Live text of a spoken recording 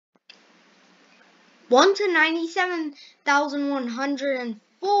1 to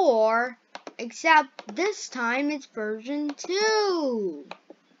 97,104, except this time it's version 2.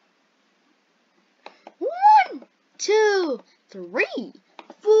 1, 2, 3,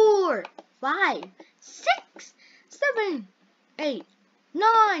 4, 5, 6, 7, 8,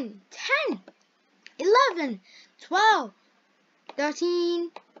 9, 10, 11, 12,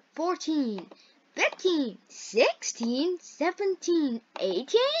 13, 14, 15, 16, 17,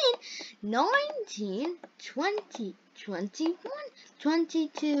 18, 19, 20, 21,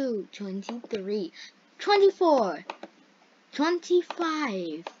 22, 23, 24,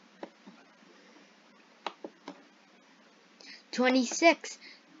 25, 26,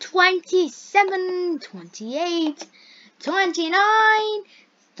 27, 28, 29,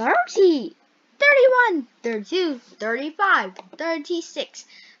 30, 31, 32, 35, 36,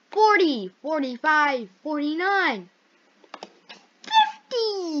 40, 45, 49,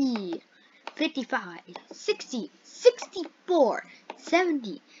 50, 55, 60, 64,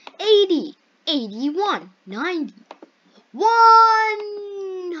 70, 80, 81, 90,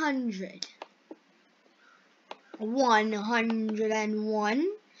 100, 101,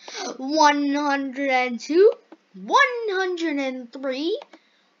 102, 103,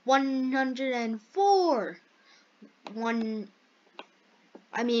 104,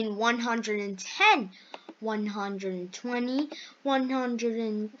 110, 120,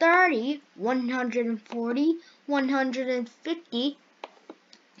 130, 140, 150,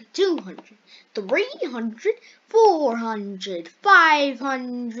 200, 300, 400,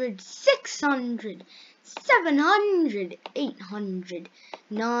 500, 600, 700, 800,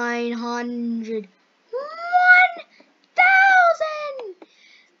 900, 1,000,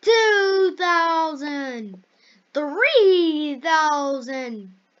 2,000,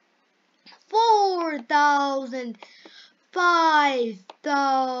 3,000, 4,000,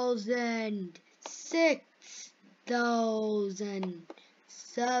 5,000, 6,000,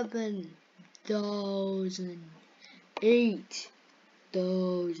 7,000,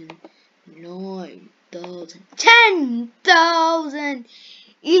 8,000, 9,000, 10,000,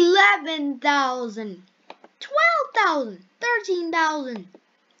 11,000, 12,000, 13,000,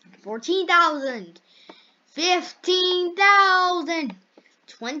 14,000, 15,000,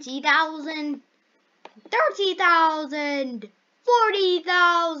 20,000, 30,000,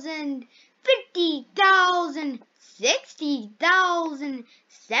 40,000, 50,000, 60,000,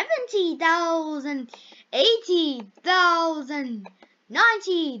 70,000, 80,000,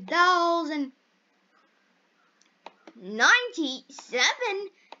 90,000,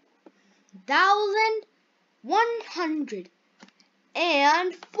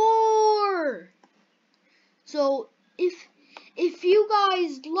 97,104. So if you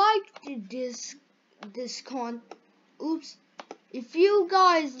guys liked if you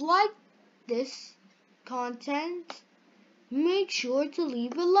guys like this content, make sure to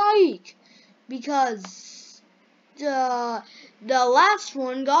leave a like, because the last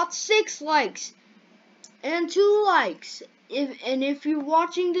one got 6 likes and 2 likes. If you're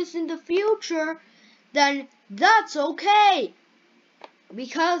watching this in the future, then that's okay,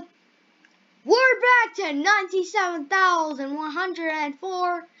 because we're back to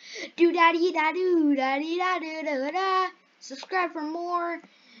 97,104. Do da dee da do da dee da do da da. Subscribe for more.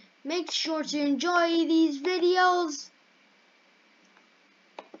 Make sure to enjoy these videos.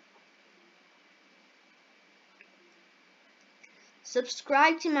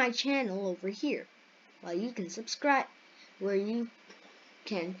 Subscribe to my channel over here. Well, you can subscribe where you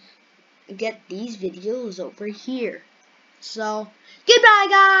can get these videos over here. So, goodbye,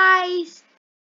 guys.